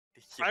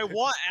I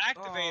want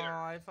Oh, activator.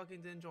 I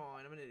fucking didn't join.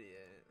 I'm an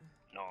idiot.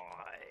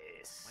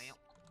 Nice. Well.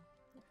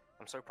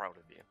 I'm so proud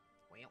of you.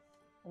 Well.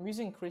 I'm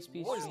using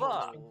Krispy. What is Street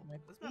that? to drink my-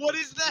 This map What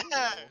looks is that?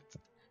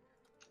 cool.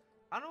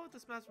 I don't know what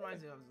this map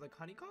reminds me of. Like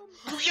honeycomb?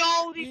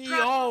 Yo, these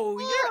Yo,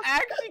 you're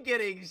actually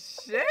getting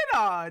shit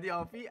on.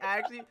 Yo, if he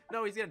actually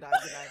no, he's gonna die.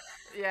 He's gonna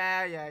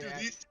die. Yeah.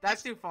 Dude,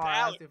 That's too far.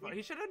 Alex, That's too far.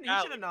 He should have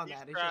Alex, known these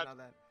that. He should have traps- known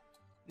that.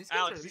 These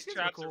Alex, these these skins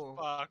are traps cool.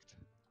 are fucked.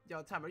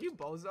 Yo, Tom, are you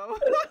bozo?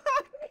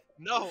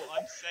 No,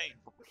 I'm saying.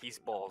 He's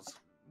balls.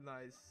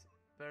 Nice.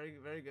 Very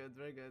good.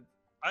 Very good.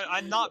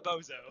 I'm not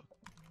Bozo.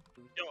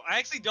 Yo, I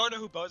actually don't know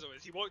who Bozo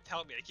is. He won't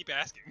tell me. I keep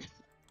asking.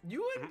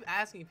 You and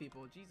asking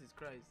people. Jesus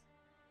Christ.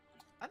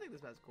 I think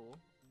this map's cool.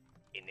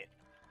 In it.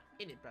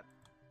 In it, bro.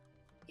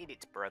 In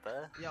it,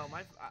 brother. Yo,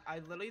 I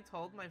literally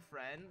told my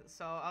friend,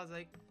 so I was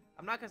like,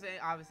 I'm not gonna say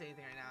obviously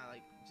anything right now,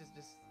 like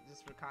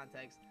just for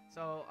context.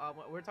 So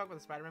we're talking about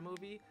the Spider-Man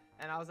movie,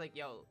 and I was like,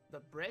 yo,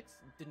 the Brits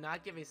do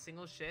not give a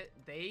single shit.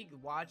 They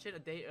watch it a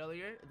day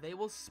earlier. They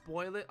will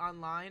spoil it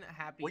online.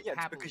 Well, yeah,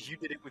 it's happily. because you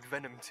did it with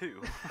Venom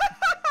too.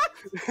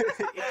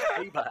 It's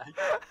payback.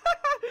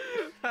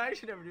 I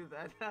actually never do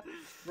that.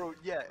 Bro,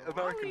 yeah,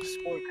 Americans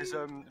spoiled because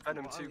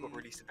Venom 2 got Wally.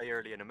 released a day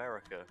early in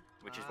America,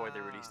 which is why they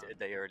released it a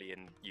day early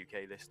in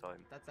UK this time.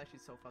 That's actually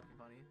so fucking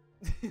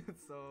funny.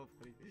 It's so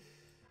funny.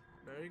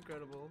 Very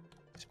incredible.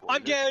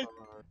 I'm gay.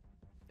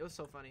 It was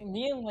so funny.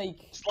 Me and like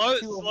Slow,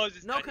 two of- slow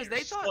this No, down because here.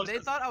 they Slow thought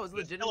this- I was just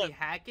legitimately kill him.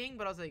 hacking,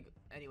 but I was like,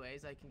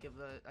 anyways, I can give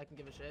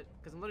a shit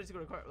because I'm literally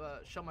just gonna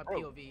show my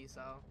Bro. POV.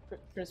 So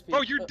Crispy.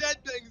 Bro, you're dead,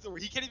 Bangor.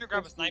 He can't even grab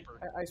a Crispy, sniper.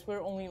 I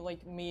swear only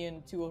like me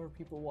and two other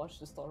people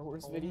watched the Star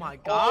Wars oh video. my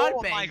god,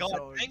 Oh my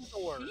god,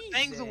 Bangor.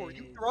 Bangor,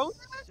 you throw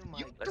that? Oh my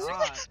You threw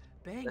god,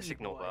 Bangy Let's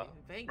ignore boy. that.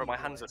 Bangy Bro, my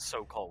boy. hands are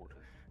so cold.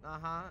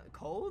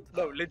 Cold?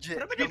 No, legit.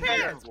 Put him in your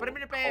they're pants. Put him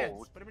in your cold.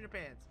 pants. Put him in your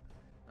pants.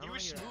 I He don't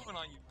was wanna hear that. moving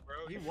on you, bro.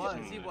 He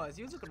Hmm. was.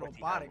 He was looking Sweaty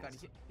robotic.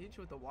 hands. He hit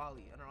you with the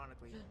Wally,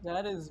 unironically.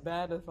 That is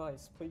bad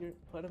advice. Put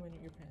them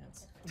in your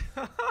pants.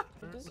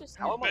 It does just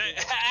How am I-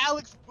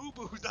 Alex Boo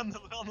Boo's on the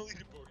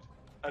leaderboard.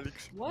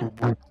 Alex. What?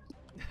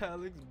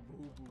 Alex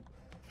Boo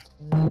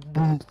Boo.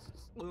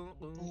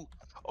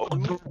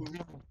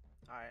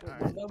 Alright.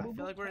 I feel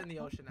like we're in the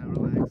ocean now.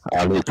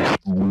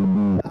 Relax.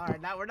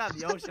 Alright, now we're not in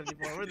the ocean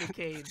anymore. We're in the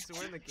caves.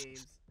 We're in the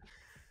caves.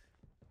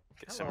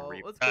 Get some Hello.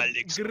 re- Let's go.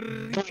 Alex.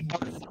 Grrrr.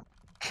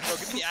 Bro,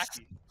 give me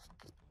Aki.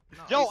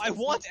 No, Yo, it's- I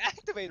want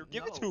activator.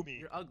 Give it no, to me.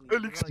 You're ugly.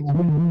 Alex. You're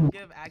like,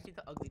 give Aki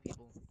to ugly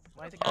people.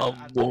 Why do you think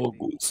I'm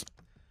ugly?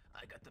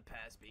 I got the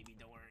pass, baby.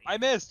 Don't worry. I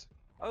missed.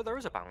 Oh, there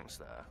is a bounce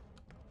there.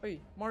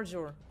 Wait,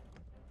 Marjor,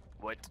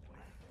 What?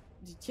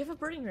 do you have a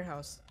bird in your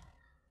house?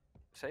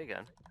 Say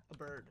again. A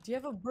bird. Do you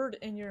have a bird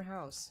in your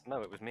house?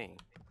 No, it was me.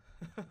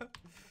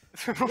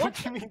 What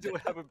do you mean, do I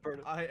have a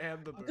bird? I am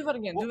the bird. Do that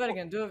again. Do that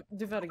again. Do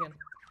that again.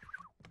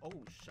 Oh,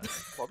 shut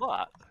up.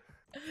 What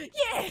that?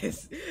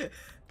 Yes.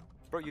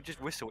 Bro, you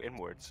just whistle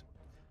inwards.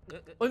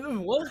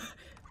 What?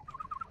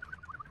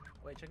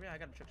 Wait, check me out. I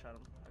got a trick shot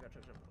him.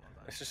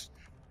 It's just...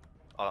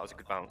 Oh, that was a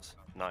good bounce.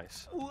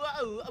 Nice.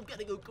 Whoa, I'm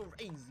gonna go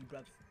crazy,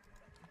 bruv.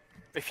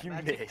 If you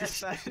If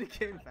miss... I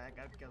came back,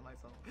 I'd kill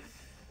myself.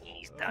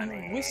 He's Oh, done You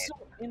it.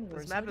 whistle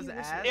inwards. This map What is do you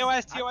whistle?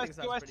 ass. TOS, I TOS, think it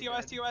sounds TOS, pretty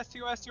TOS, good.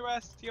 TOS,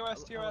 TOS,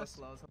 TOS, Hello, TOS.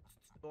 slow.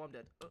 Oh, I'm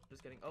dead. Oh,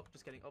 just kidding. Oh,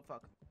 just kidding. Oh,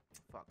 fuck.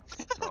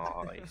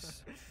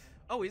 Nice.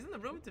 Oh, he's in the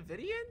room with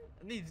Davidian?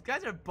 And these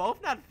guys are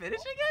both not finishing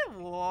it?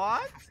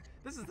 What?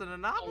 This is an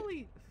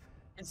anomaly.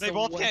 It's They the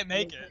both one can't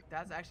make thing- it.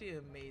 That's actually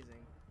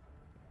amazing.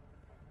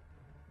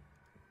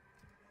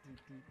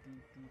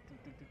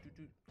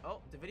 Oh,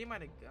 Davidian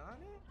might have got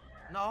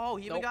it? No,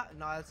 he even Nope. got...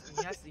 No,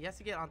 he has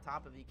to get on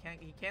top of it.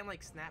 He can't,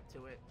 like, snap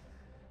to it.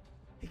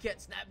 He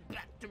can't snap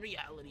back to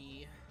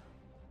reality.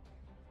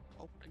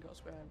 Oh my gosh,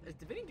 man. Is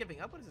Davidian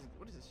giving up?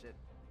 What is this shit?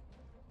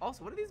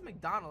 Also, what are these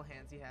McDonald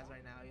hands he has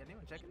right now?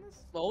 Anyone checking this?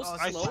 Slow, Oh,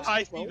 slow,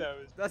 I slow. see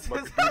those. That's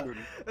Dude.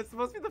 that's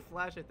supposed to be the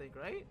Flash, I think,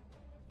 right?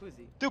 Who is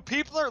he? Dude,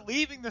 people are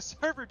leaving the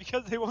server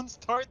because they won't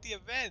start the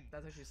event.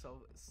 That's actually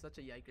such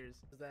a yikers.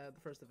 Is that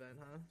the first event,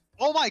 huh?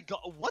 Oh my god,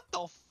 what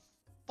the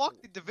fuck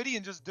did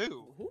Davidian just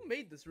do? Who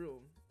made this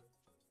room?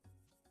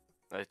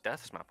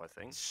 Death map, I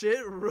think.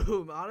 Shit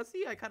room.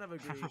 Honestly, I kind of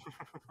agree.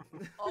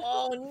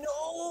 Oh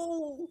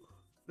no!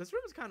 This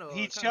room is kind of.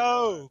 He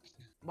choked.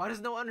 Why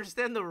does no one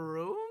understand the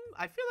room?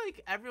 I feel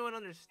like everyone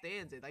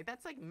understands it. Like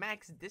that's like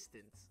max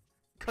distance.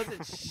 Cause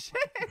it's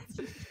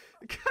shit.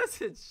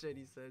 Cause it's shit.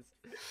 He says.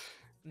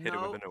 Hit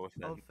him No with a no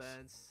offense.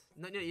 offense.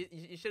 No,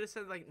 you should have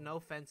said like no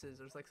fences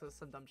or like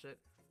some dumb shit.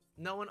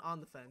 No one on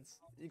the fence.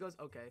 He goes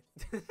okay.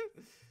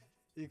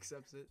 He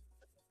accepts it.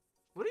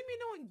 What do you mean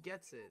no one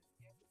gets it?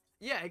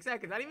 Yeah,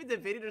 exactly. Not even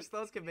Davidian or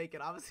Slows can make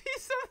it. Obviously,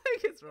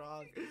 something is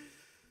wrong.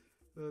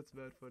 That's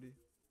bad funny.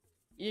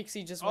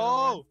 EXE just went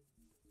online.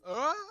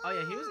 Oh. Oh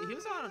yeah, he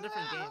was on a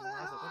different game. I was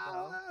like, what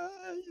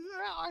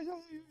the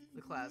hell?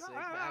 The classic, the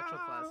actual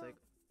classic.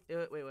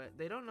 Wait.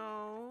 They don't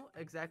know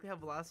exactly how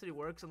velocity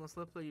works on the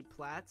slippery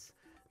plats.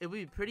 It would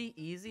be pretty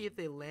easy if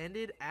they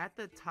landed at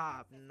the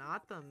top,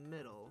 not the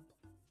middle.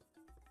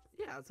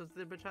 Yeah, that's what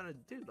they've been trying to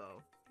do,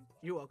 though.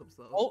 You're welcome,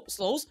 Slow. Oh,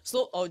 slows?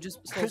 Oh, just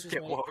slows.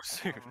 Get woke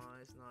soon.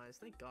 Nice.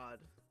 Thank God.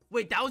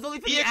 Wait, that was only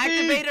for the EXE!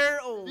 activator?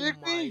 Oh my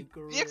EXE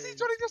god.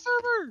 joining the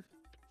server!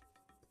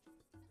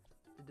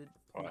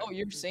 Alright, Oh,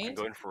 you're I'm saying?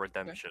 going for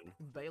redemption.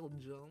 Bail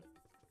jump.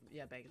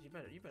 Yeah, Banks, you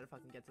better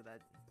fucking get to that.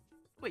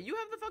 Wait, you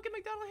have the fucking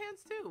McDonald hands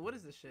too? What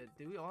is this shit?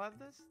 Do we all have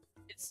this?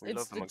 It's We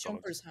love the McDonald's.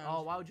 jumper's hand.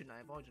 Oh, why would you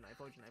knife?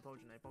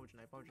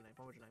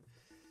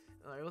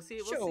 Alright, we'll see.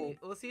 Sure.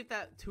 We'll see if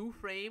that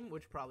 2-frame,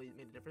 which probably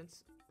made a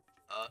difference.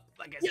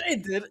 Like I Yeah, said.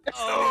 it did.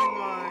 Oh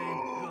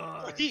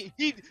my god.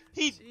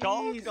 He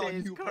donked on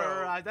Jesus you, bro.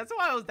 Christ. That's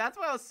why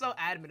I was so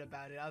adamant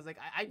about it. I was like,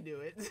 I knew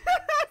it.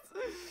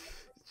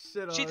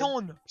 Shit on. Shit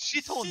on.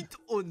 Shit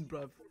on,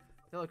 bruv.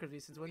 Hello,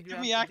 Krispy. Since when do you Give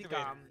have me to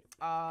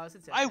activator.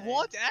 since I yesterday.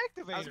 want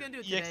activator. I was gonna do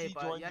it EXE today,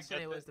 but joined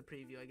yesterday the was the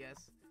preview, I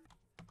guess.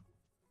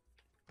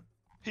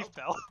 He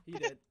fell. He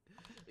did.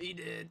 He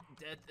did.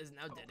 Death is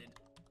now deaded.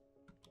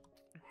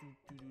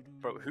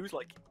 Bro, who's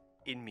like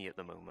in me at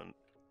the moment?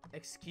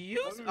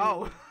 Excuse?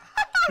 Oh.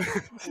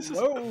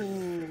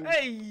 Whoa.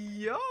 Hey,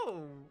 yo.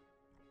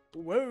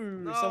 Whoa.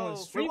 No. Someone's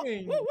Wait,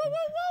 streaming.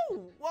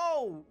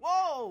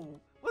 Whoa.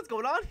 What's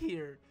going on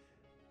here?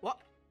 What?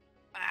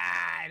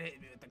 Ah, it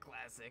hit me with the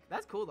classic.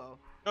 That's cool though.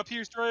 Up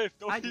here, strafe.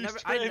 I'd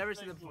never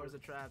seen it before as a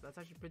trap. That's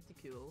actually pretty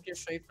cool. Get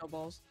straight no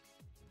balls.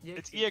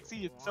 It's EXE.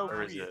 It's so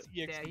Where is free. it? It's EXE.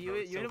 Yeah, bro, you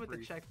it's hit so him with the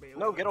free. checkmate.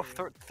 No, What get about off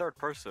you? third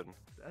person.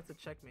 That's a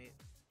checkmate.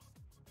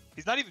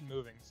 He's not even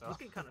moving, so.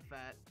 Looking kind of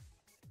fat.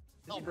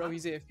 Is Oh, he bro, not?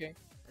 he's AFK. Is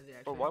he Bro,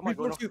 actually? why am I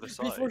going off to the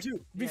side? Before two.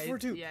 Yeah, Before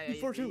two. yeah,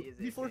 Before he two. is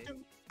Before AFK. two.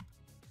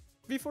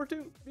 Before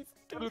two.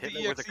 Look Hit at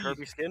me with a EXE.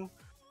 Kirby skin?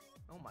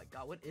 Oh my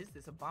god, what is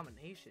this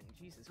abomination?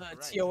 Jesus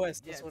Christ. TOS,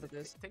 that's what it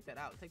is. Take that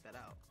out.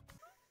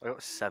 I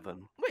got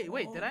 7.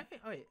 Wait, did I?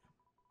 Oh, wait.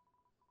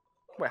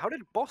 Wait, how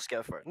did boss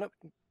get first? No.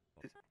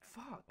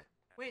 Fuck.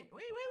 Wait.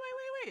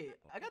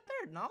 I got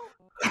third, no?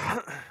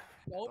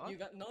 No, Fuck.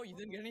 you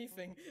didn't get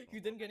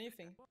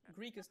anything.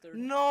 Greek is third.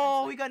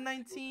 No, we got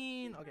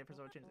 19. Okay, first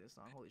of all, change this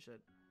song. Holy shit.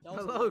 That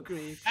was Hello, a-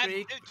 Greek. That,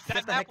 Greek. dude, Get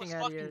that the map hecking was out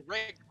of fucking here.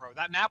 rigged, bro.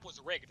 That map was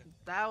rigged.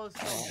 That was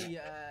BS. The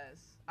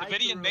I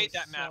Vidian threw made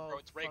that map, so bro.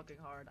 It's rigged. fucking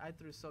hard. I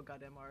threw so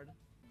goddamn hard.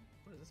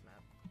 What is this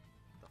map?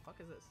 The fuck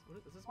is this? What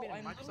is this Oh, made in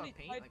I'm literally Microsoft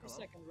Paint? tied Like, for hello?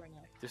 second right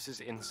now. This is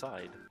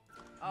inside.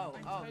 Oh,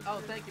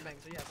 I'm thank you,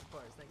 Banks. Yes, of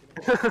course. Thank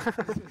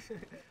you.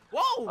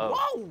 Whoa,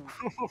 Oh.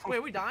 whoa! Wait,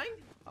 are we dying?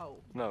 Oh,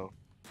 No.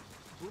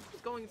 who's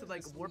going to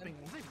like warping?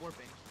 He's like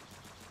warping.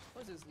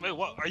 What is this? Wait,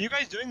 what? Are you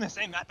guys doing the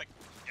same map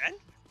again?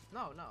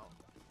 No.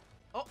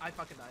 Oh, I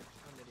fucking died.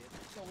 I'm an idiot.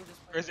 So we're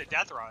just Or is it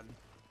Deathrun?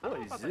 I don't What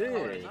know is about the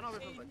colors. it? I don't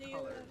know about the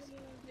colors.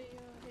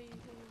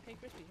 Hey,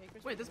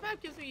 Krispy. Wait, this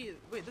map gives me.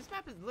 Wait, this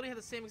map is literally has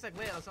the same exact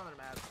layout as another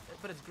map,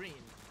 but it's green.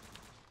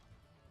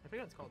 I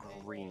forget what it's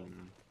called. Green.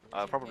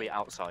 Probably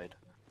outside.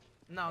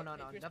 No,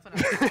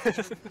 definitely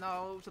not.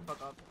 No, shut the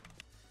fuck up.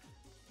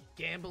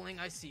 Gambling,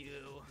 I see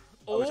you.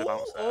 Oh, it's a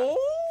bounce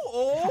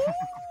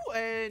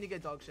there. And you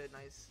get dog shit.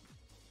 Nice.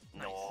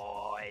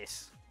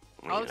 Nice.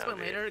 I'll We explain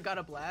love it. later. Got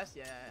a blast.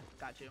 Yeah,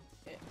 got you.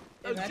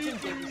 Imagine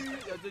David.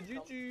 That's a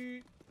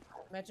GG.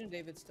 Imagine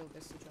David still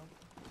gets to jump.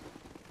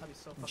 That'd be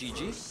so fucking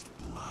GG?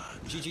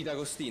 GG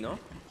D'Agostino?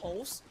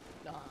 Pulse?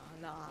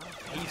 Nah.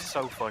 He's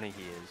so funny,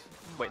 he is.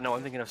 Wait, no,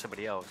 I'm thinking of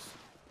somebody else.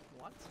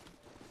 What?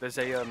 There's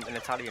a an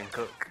Italian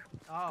cook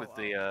Oh, with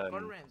the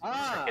Gordon Ramsay.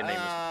 second name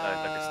is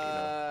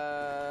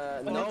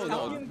D'Agostino. No.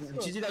 Italian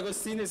cook. GG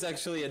D'Agostino is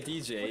actually a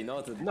DJ,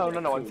 not a... No,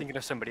 I'm thinking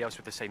of somebody else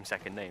with the same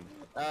second name.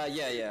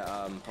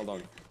 Hold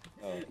on.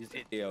 Oh,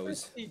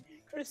 videos.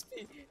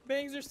 Crispy.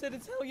 Bangser said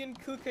Italian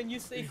cook and you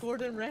say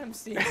Gordon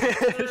Ramsay. You're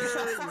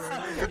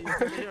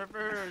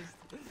first.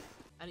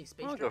 Any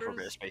space I'll go for a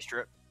bit of trippers? space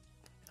trip.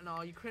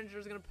 No, you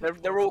cringers are gonna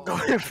pick They're all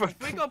Portal. going for If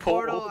we go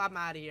Portal, I'm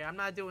out of here. I'm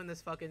not doing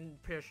this fucking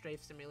pure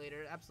strafe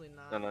simulator. Absolutely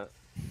not. No.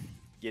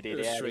 Get it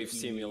The out Strafe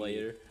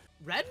Simulator.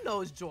 Red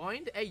Nose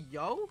joined. Hey,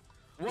 yo.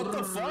 What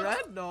the fuck?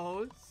 Red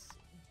Nose.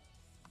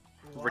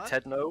 What?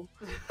 Retedno.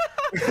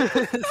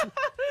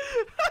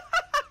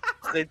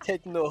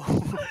 Retedno.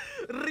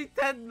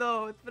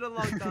 Nintendo. It's been a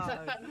long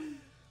time.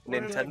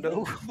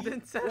 Nintendo.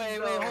 Nintendo.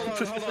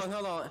 Wait,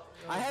 hold on.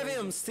 I have it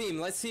on Steam.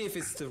 Let's see if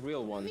it's the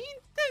real one.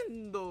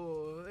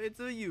 Nintendo. It's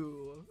a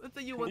you. It's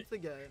a you once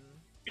again.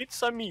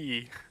 It's a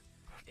me,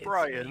 It's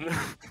Brian. me.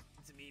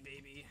 It's me,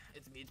 baby.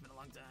 It's me. It's been a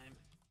long time.